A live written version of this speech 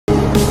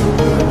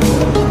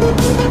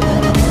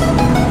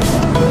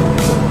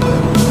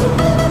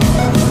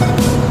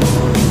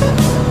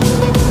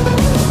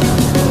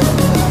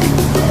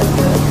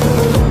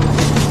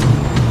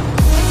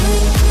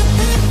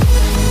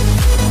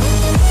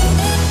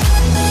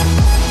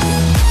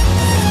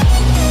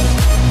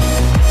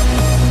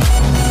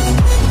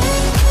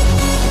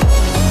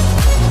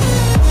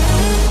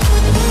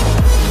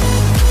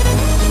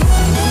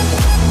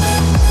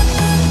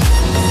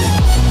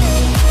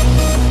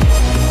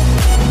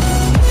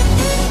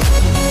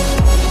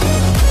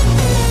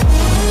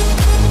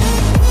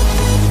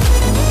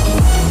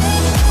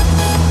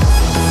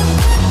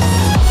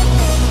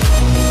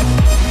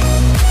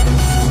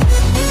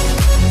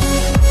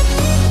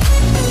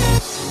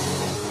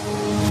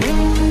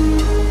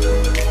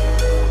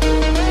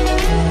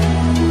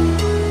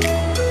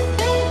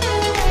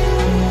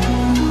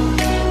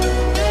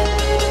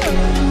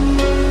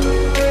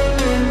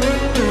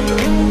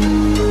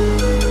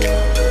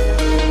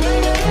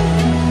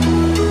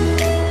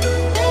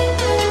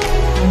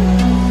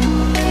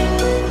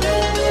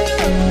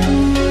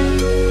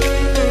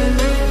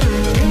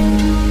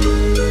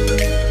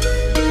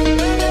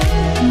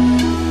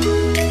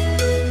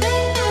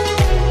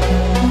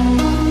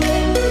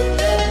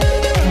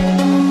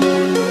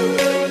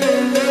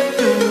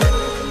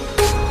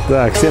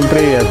Так, всем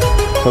привет.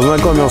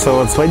 Познакомился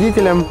вот с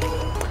водителем.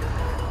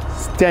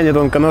 Тянет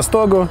он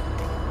коностогу.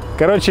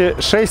 Короче,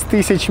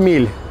 6000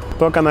 миль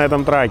только на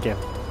этом траке.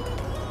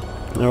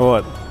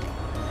 Вот.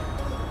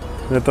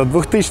 Это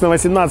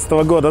 2018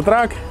 года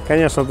трак.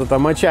 Конечно, тут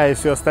там моча и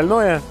все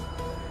остальное.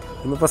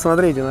 Ну,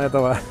 посмотрите на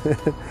этого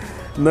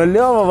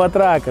нулевого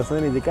трака.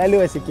 Смотрите,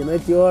 колесики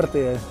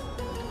натертые.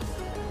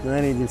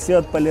 Смотрите, все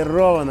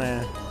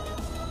отполированное.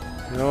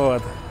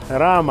 Вот.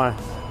 Рама.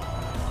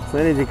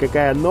 Смотрите,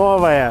 какая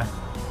новая.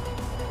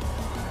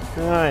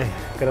 Ай,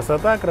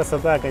 красота,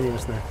 красота,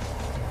 конечно.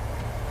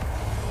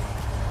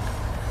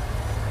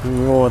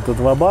 Вот,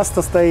 тут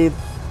вабаста стоит.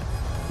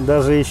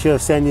 Даже еще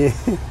вся не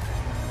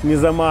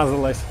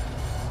замазалась.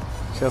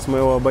 Сейчас мы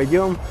его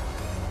обойдем.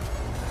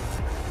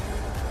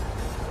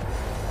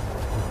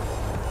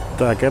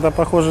 Так, это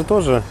похоже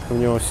тоже у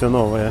него все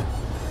новое.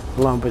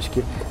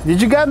 Лампочки. Did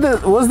you get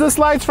the, was this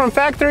lights from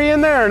factory in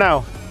there or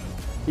no?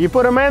 You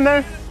put them in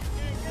there?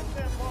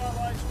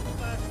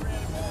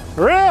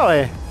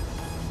 Really?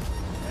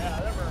 Yeah,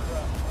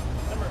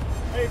 them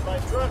are made by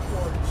truck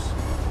works.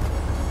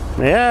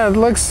 Yeah, it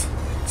looks.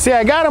 See,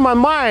 I got them on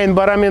mine,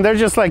 but I mean, they're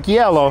just like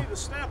yellow. See, the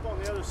snap on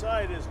the other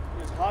side is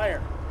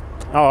higher.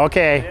 Oh, They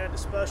okay. had the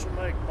special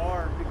make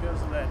bar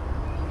because of that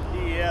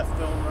DEF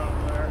film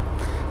running there.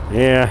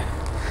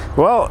 Yeah.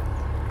 Well,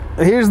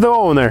 here's the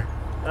owner.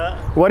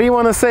 What do you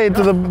want to say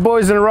to the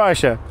boys in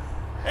Russia?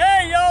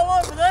 Hey, y'all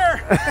over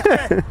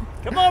there!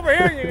 Come over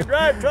here, you can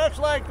drive trucks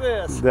like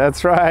this.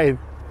 That's right.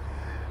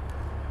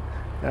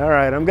 All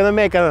right, I'm gonna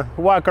make a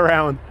walk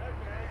around.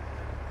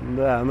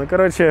 Да, ну,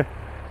 короче,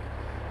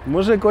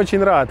 мужик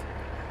очень рад.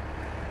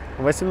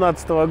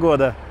 18-го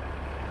года.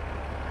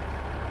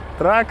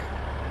 Трак.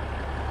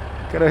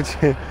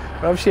 Короче,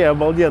 вообще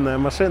обалденная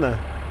машина.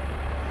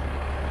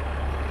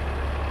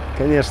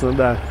 Конечно,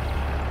 да.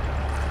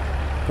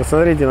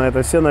 Посмотрите на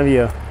это, все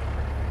новье.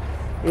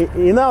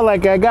 You know,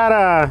 like I got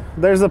a,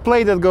 there's a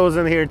plate that goes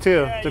in here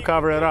too, Yeah, to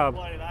cover it up.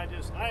 I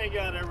ain't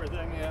got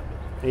everything yet.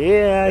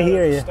 Yeah, I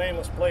hear There's a you.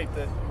 stainless plate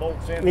that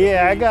bolts in.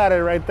 Yeah, I got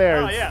it right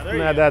there. Oh, It's yeah, there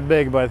you not go. that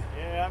big, but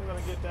Yeah, I'm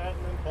gonna get that and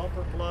then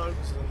bumper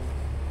plugs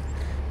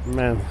and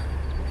man.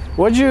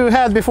 What'd you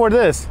had before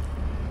this?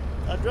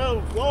 I've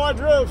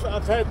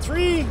had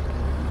 3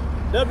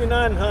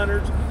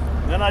 W900s.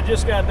 Then I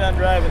just got done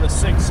driving the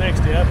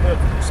 660. I put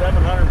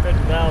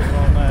 750,000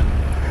 on that.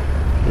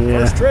 Yeah.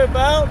 First trip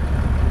out,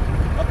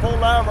 I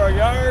pulled out of our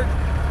yard.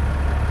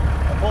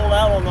 I pulled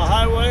out on the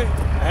highway.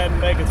 I had to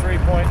make a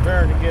 3-point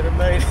turn to get it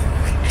made.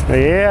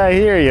 Yeah, I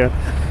hear you.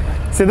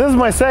 See, this is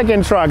my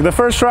second truck. The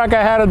first truck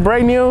I had it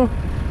brand new.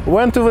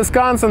 Went to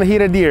Wisconsin,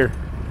 hit a deer.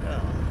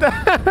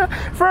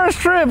 First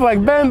trip,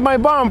 like bent my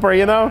bumper,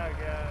 you know? My God,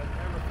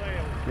 never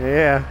failed.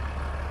 Yeah.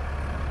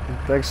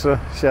 Так что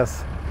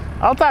сейчас.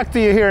 I'll talk to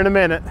you here in a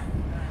minute.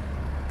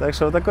 Так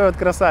что вот такой вот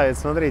красавец.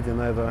 Смотрите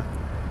на этого.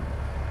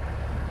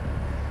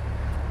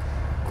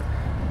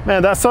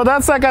 Man, so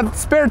that's like a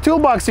spare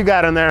toolbox you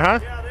got in there, huh?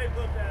 Yeah, they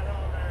put that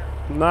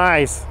on there.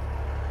 Nice.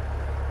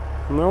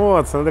 Ну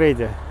вот,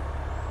 смотрите.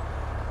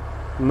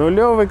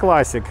 Нулевый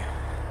классик.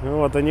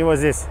 Вот у него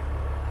здесь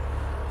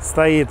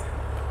стоит.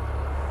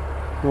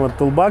 Вот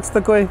тулбакс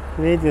такой.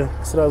 Видите,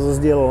 сразу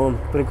сделал он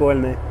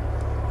прикольный.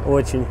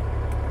 Очень.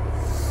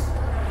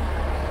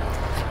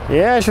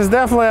 Yeah, she's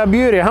definitely a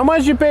beauty. How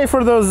much you pay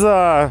for those,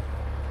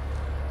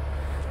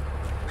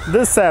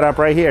 this setup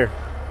right here?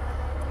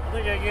 I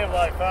think I give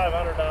like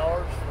 $500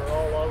 for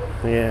all of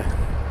them. Yeah.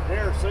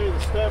 Here, see, the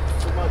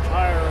steps are much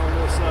higher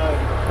on this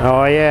side.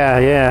 Oh, yeah,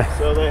 yeah.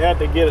 So they had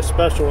to get a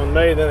special one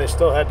made, then they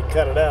still had to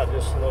cut it out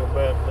just a little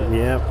bit. But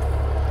Yep.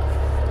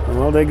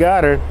 Well, they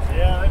got her.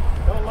 yeah, it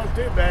don't look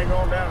too bad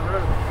going down the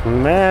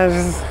road.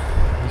 Man,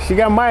 she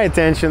got my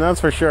attention,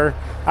 that's for sure.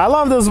 I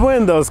love those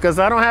windows because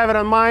I don't have it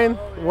on mine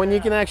when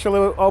you can actually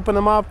open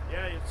them up.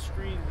 Yeah, it's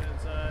screens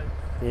inside.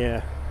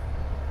 Yeah.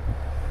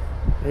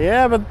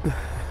 Yeah, but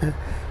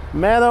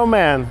man, oh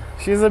man,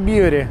 she's a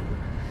beauty.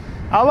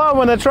 I love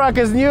when the truck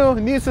is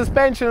new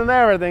suspension and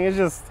everything. It's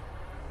just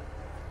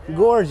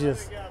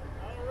gorgeous. I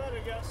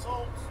already got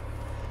salts.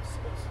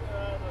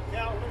 The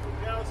liquid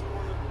calcium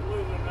on the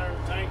blue in there,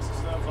 tanks and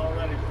stuff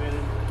already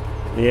fitted.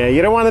 Yeah,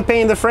 you don't want to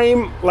paint the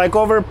frame, like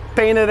over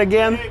paint it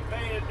again? They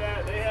painted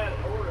that. They had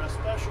ordered a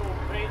special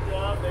paint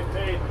job. They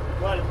paid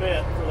quite a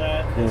bit for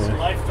that. It's a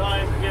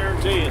lifetime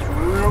guarantee. It's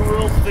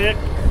real thick.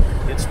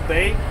 It's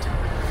baked.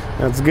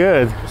 That's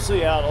good. We'll see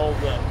how it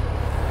holds up.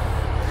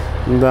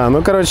 Да,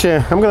 ну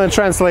короче, I'm gonna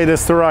translate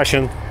this to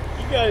Russian.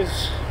 You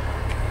guys,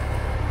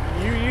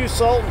 you use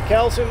salt and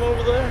calcium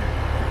over there?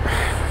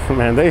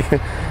 Man, they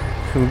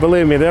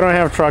believe me, they don't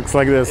have trucks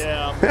like this.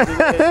 Yeah. Do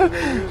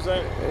they use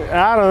that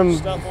I don't.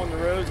 stuff on the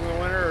roads in the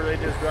winter, or they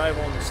just drive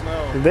on the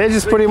snow? They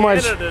just pretty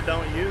much. Canada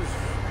don't use.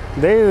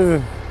 They,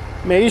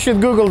 man, you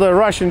should Google the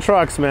Russian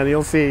trucks, man.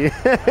 You'll see.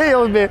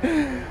 You'll be.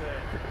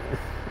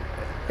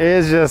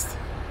 It's just.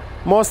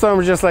 Most of them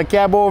are just like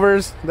cab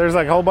overs. There's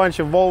like a whole bunch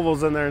of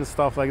Volvos in there and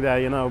stuff like that,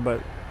 you know. But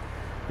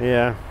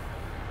yeah,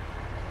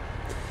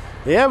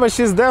 yeah, but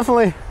she's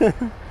definitely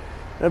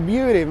a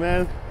beauty,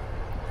 man.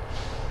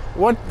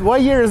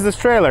 What year is this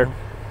trailer?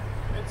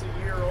 It's a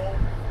year old.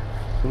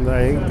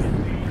 Да, и,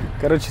 17.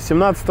 короче,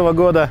 17-го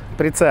года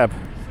прицеп. That's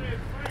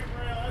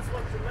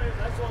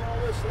what all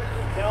this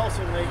liquid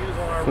calcium they use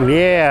on our roads,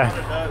 Yeah. that's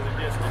what it does. It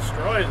just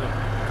destroys them.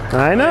 I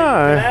You know.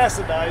 can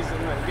acidize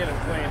them and get them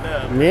cleaned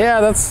up.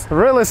 Yeah, that's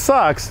really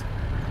sucks.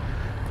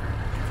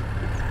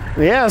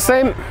 Yeah,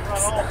 same. Run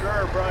all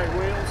Durabright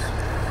wheels,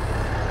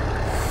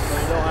 so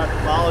you don't have to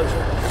polish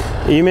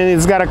them. You mean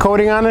it's got a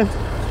coating on it?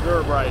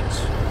 Durabrights.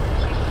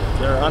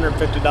 They're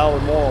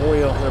 $150 more a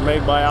wheel. They're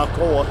made by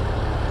Alcoa.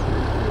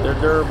 They're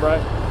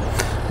Durabright.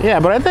 Yeah,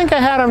 but I think I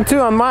had them too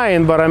on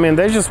mine, but I mean,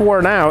 they just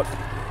worn out.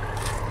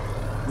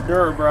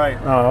 Durabright.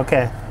 Oh,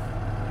 okay.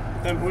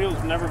 Them wheels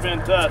have never been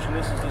touched, and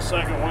this is the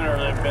second winter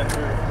they've been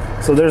through.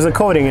 So there's a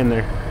coating in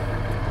there.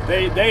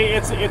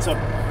 It's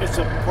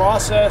a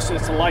process.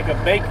 It's like a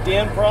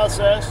baked-in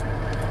process.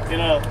 You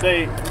know,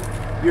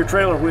 your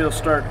trailer wheels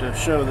start to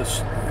show the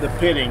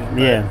pitting.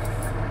 Yeah.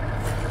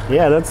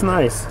 Yeah, that's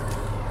nice.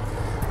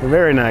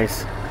 Very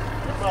nice.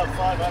 They're about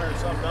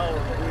 $500-something a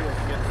wheel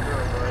to get the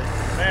Durabright.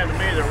 Man, to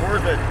me, they're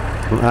worth it.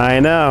 I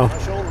know. My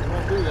shoulders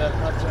won't do that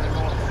much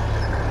anymore.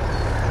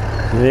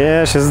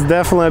 Yeah, she's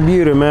definitely a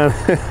beauty, man.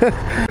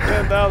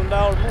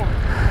 $10,000 more.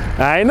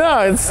 I know,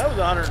 it's That was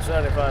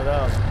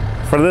 $175,000.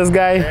 for this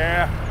guy.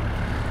 Yeah.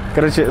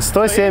 Короче,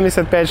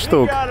 175 He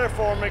штук. got it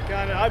for me,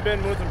 kind of. I've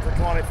been with him for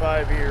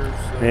 25 years.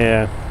 So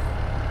Yeah.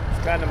 it's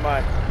kind of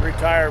my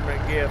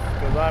retirement gift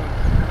because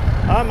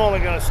I'm only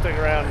going to stick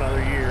around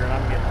another year, and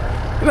I'm getting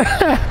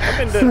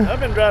old. I've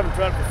been driving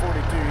truck for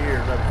 42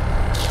 years.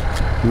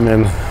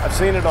 Man, I've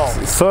seen it all.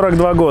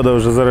 42 года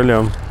уже за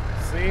рулем.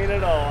 Seen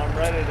it all. I'm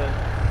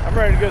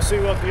ready to go see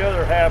what the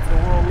other half of the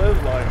world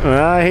lives like.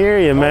 I hear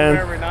you, Home man.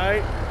 every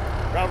night.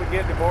 Probably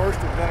get divorced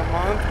within a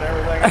month and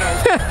everything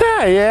else.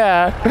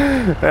 Yeah,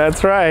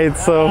 that's right.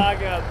 So, I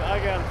got a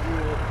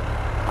jewel.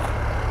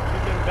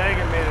 She's been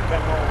begging me to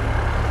come home.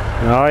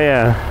 oh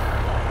yeah.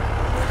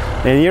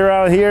 And you're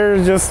out here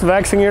just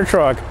waxing your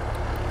truck.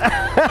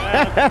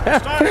 I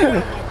started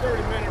with my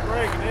 30-minute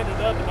break and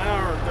ended up an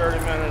hour and 30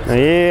 minutes.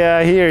 Yeah,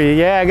 I hear you.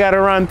 Yeah, I got to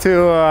run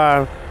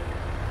to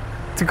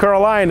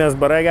Carolinas,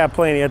 but I got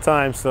plenty of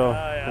time, so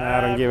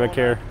I don't give a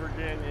care.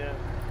 Virginia.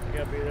 You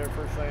got to be there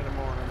first thing in the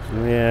morning.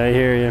 So. Yeah, I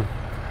hear you.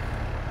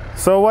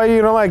 So why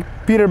you don't like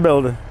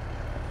Peterbilt?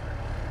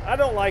 I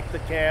don't like the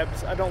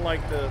cabs. I don't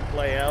like the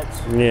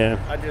layouts. Yeah.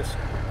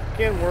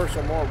 Kenworths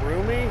are more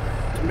roomy.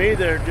 To me,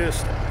 they're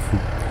just,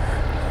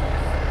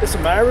 it's a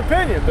matter of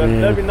opinion, but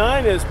Yeah.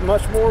 W9 is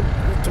much more,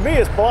 to me,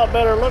 it's a lot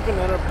better looking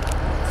than a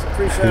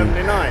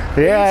 379.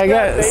 Yeah,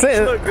 They each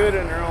look good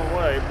in their own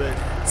way, but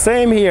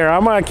Same here.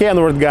 I'm a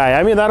Kenworth guy.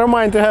 I mean, I don't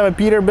mind to have a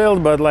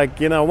Peterbilt, but like,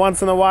 you know,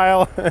 once in a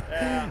while,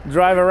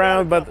 drive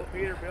around. But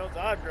Peterbilts,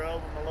 I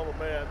drove them a little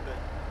bit, but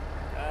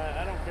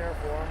I don't care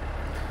for them.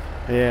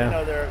 yeah. You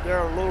know,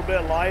 they're a little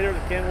bit lighter. The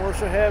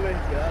Kenworths are heavy.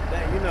 God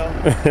dang, you know,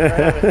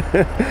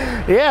 they're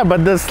heavy. Yeah,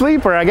 but the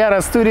sleeper, I got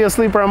a studio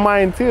sleeper on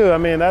mine too. I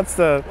mean, that's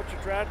the, What's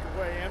your tractor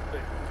weigh empty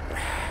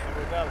and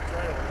without a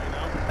trailer, you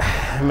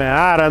know? man,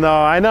 I don't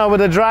know. I know with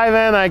the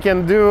drive-in, I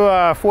can do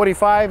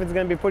 45. It's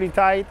gonna be pretty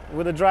tight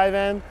with the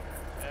drive-in.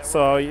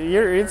 So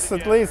it's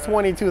at least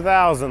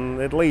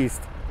 22,000 at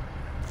least.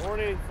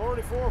 40,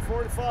 44,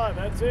 45,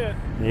 that's it.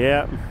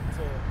 Yeah.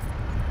 So,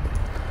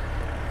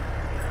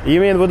 You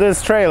mean with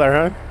this trailer,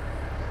 huh?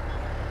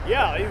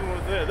 yeah, even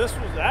with this is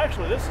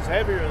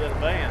heavier than a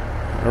van.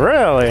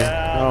 Really?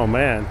 Yeah. Oh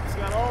man. It's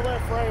got all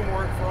that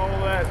framework for all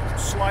that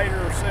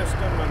slider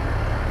system, and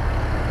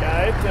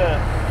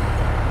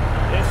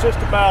yeah, it's just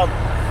about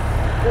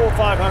 400 or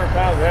 500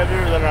 pounds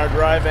heavier than our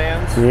dry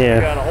vans. Yeah.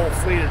 We got a whole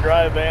fleet of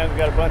dry vans. We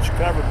got a bunch of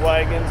covered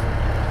wagons.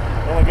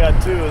 We only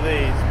got 2 of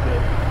these,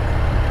 but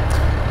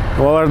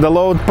Well, are the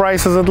load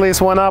prices at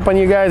least went up on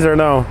you guys or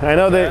no? I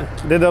know did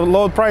the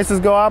load prices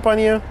go up on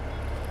you?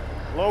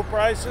 low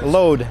prices.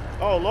 Load.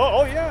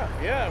 Oh yeah,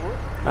 we're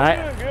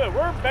doing good.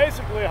 We're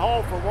basically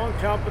hauled for one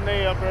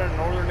company up there in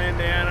northern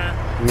Indiana.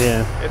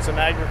 Yeah. It's an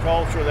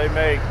agriculture. I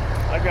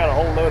got a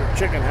whole load of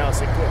chicken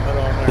house equipment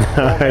on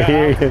there. I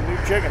hear you. New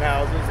chicken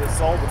houses.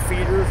 It's all the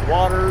feeders,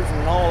 waters,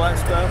 and all that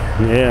stuff.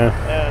 Yeah.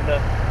 And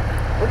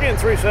we're getting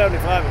 $3.75 a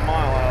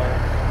mile out of it.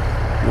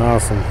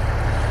 Awesome.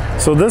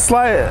 So this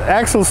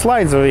axle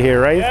slides over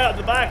here, right? Yeah,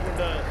 the back one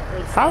does.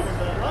 How?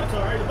 I'm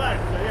sorry, the back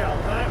one does. Yeah,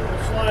 the back one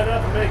will slide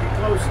up and make it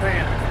close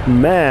stand.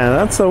 Man,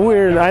 that's so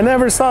weird. I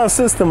never saw a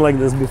system like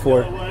this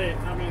before. The only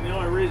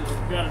reason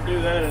we've got to do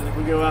that is if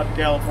we go out to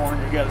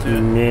California, you got to do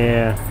it.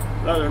 Yeah.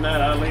 Other than that,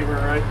 I leave her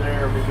right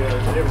there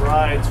because it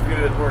rides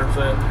good where it's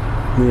at.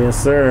 Yes,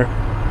 sir.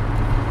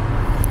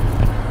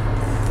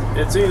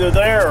 It's either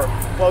there or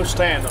close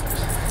tandems.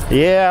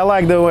 Yeah, I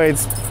like the way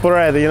it's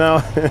spread, you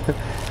know.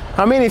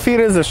 How many feet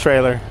is this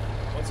trailer?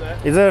 What's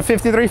that? Is it a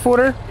 53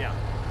 footer? Yeah.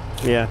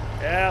 Yeah.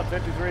 Yeah,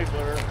 53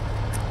 footer.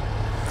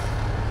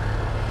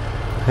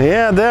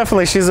 Yeah,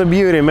 definitely. She's a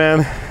beauty,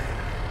 man.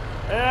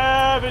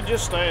 Yeah, but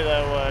just stay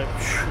that way.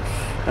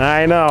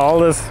 I know. All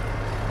this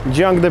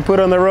junk they put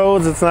on the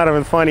roads, it's not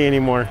even funny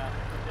anymore.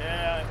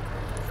 Yeah,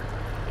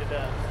 it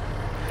does.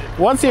 It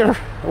What's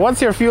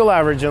your fuel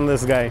average on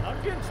this guy?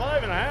 I'm getting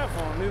 5.5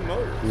 on a new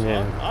motor. So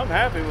Yeah. I'm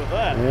happy with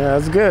that. Yeah,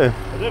 that's good.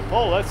 But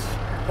then let's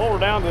pull her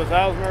down to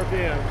 1,000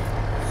 RPM.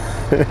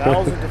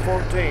 1,000 to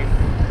 14.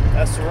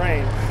 That's the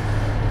range.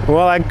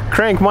 Well, I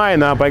crank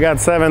mine up. I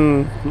got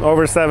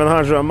over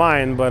 700 on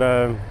mine, but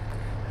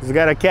it's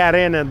got a cat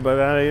in it. But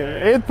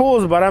it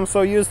pulls. But I'm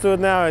so used to it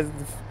now.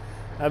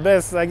 I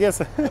guess. I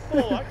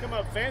come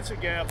up Fancy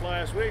Gap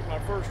last week, my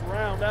first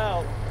round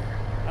out.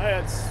 I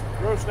had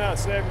grossing out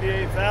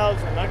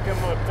 78,000. I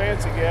come up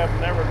Fancy Gap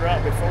and never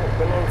dropped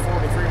below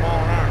 43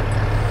 mile an hour.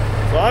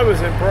 So I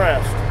was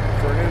impressed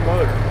for a new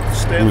motor.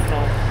 Stepping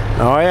on.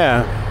 Oh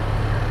yeah.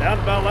 Down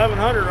to about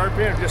 1,100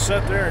 RPM, just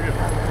sat there and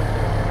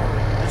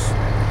just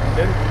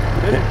didn't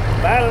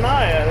bat an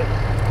eye at it.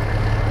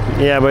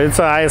 Yeah, but it's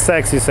a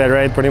ISX, you said,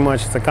 right? Pretty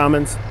much, it's a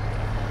Cummins.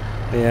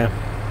 Yeah.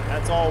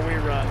 That's all we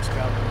run is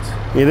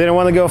Cummins. You didn't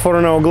want to go for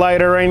no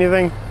glider or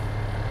anything?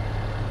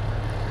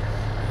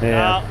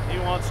 Yeah. No, he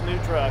wants a new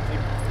truck.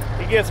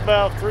 He gets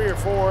about 3 or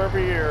 4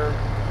 every year.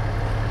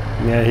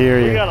 Yeah, here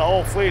you. We got a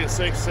whole fleet of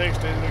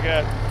 660s. We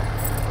got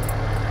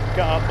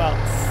about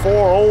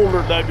 4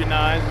 older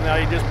W9s, and now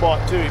he just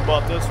bought 2. He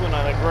bought this one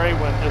and a gray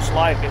one, just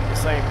like it, the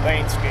same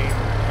paint scheme.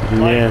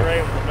 Light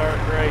gray with a dark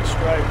gray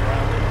stripe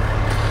around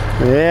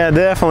it. Yeah,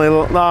 definitely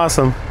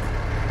awesome.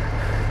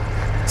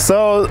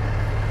 So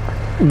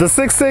the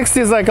 660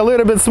 is like a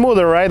little bit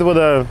smoother, right? With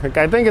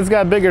I think it's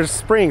got bigger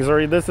springs,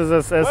 or this is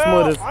as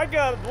smooth as. The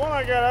one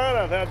I got out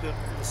of had the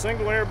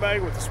single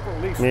airbag with the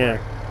leaf spring. Yeah.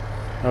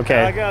 Okay.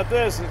 And I got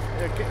this.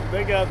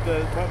 They got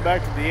went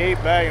back to the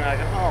 8 bag, and I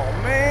go, oh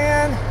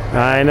man.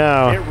 I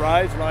know. It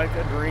rides like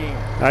a dream.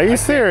 Are you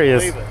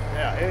serious? Can't believe it.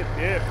 Yeah,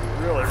 it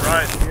really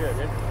rides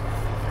good.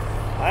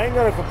 I ain't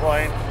gonna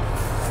complain.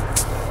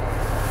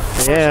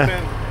 Yeah. It's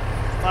been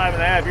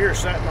 5.5 years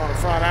sitting on the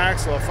front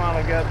axle. I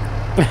finally got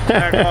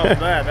back off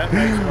that. That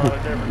makes a lot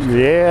of difference.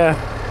 Yeah,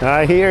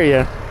 I hear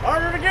you.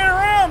 Harder to get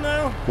around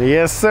though.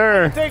 Yes,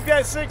 sir. Take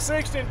that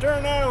 660 and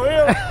turn that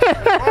wheel.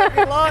 In the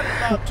parking lot,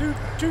 about two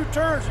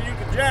turns, and you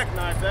can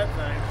jackknife that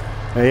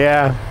thing.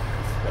 Yeah.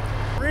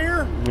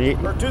 Rear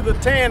or to the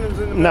tandems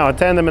in the middle? No,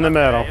 tandem in the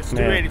middle. It's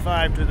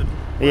 285 to the.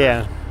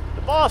 Yeah.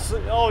 The boss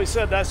always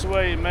said that's the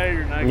way you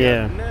measured. And I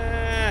go,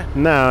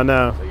 nah.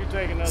 No. So you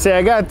take another. See,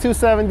 I got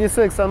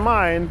 276 on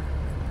mine,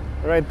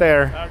 right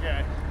there.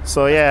 Okay.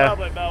 So That's yeah.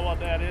 probably about what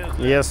that is.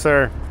 Then. Yes,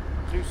 sir.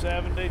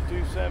 270,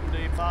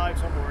 275,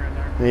 somewhere in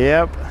there.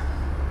 Yep.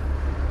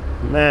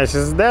 Man, it's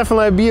just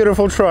definitely a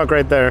beautiful truck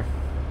right there.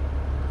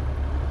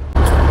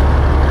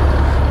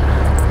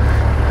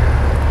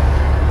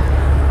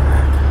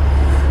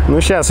 Ну,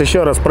 сейчас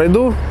еще раз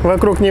пройду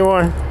вокруг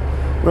него.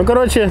 Ну,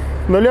 короче,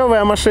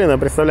 нулевая машина,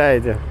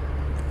 представляете?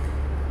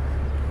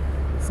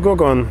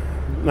 Сколько он?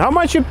 How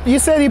much you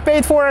said you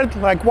paid for it?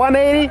 Like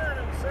 180?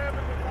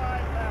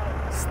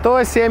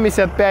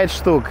 175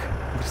 штук.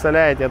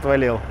 Представляете,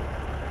 отвалил.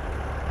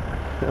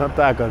 Вот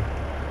так вот.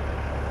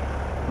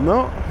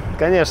 Ну,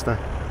 конечно,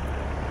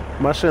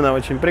 машина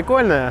очень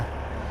прикольная.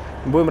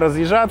 Будем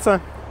разъезжаться.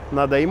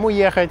 Надо ему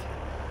ехать.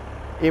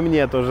 И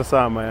мне то же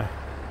самое.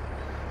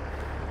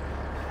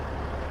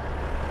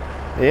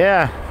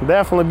 Yeah,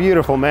 definitely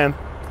beautiful, man.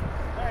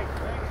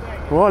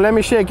 Well, let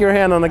me shake your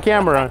hand on the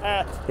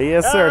camera.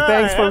 Yes, sir.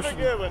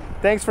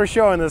 Thanks for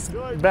showing this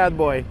bad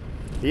boy.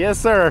 Yes,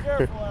 sir.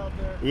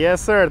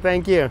 Yes, sir.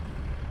 Thank you.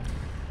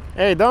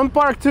 Hey, don't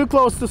park too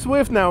close to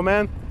Swift now,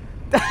 man.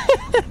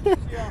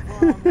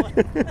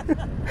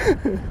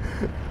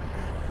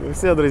 Ну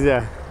все,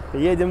 друзья,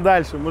 едем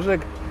дальше.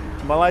 Мужик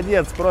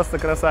молодец, просто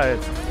красавец.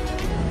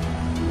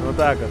 Вот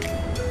так вот.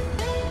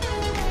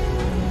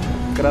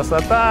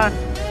 Красота.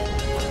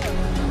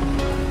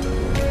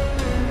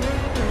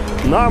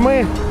 Ну а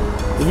мы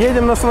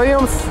едем на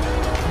своем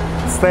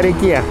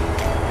старике.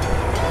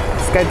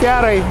 С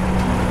котярой,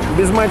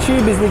 без мочи,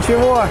 без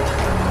ничего.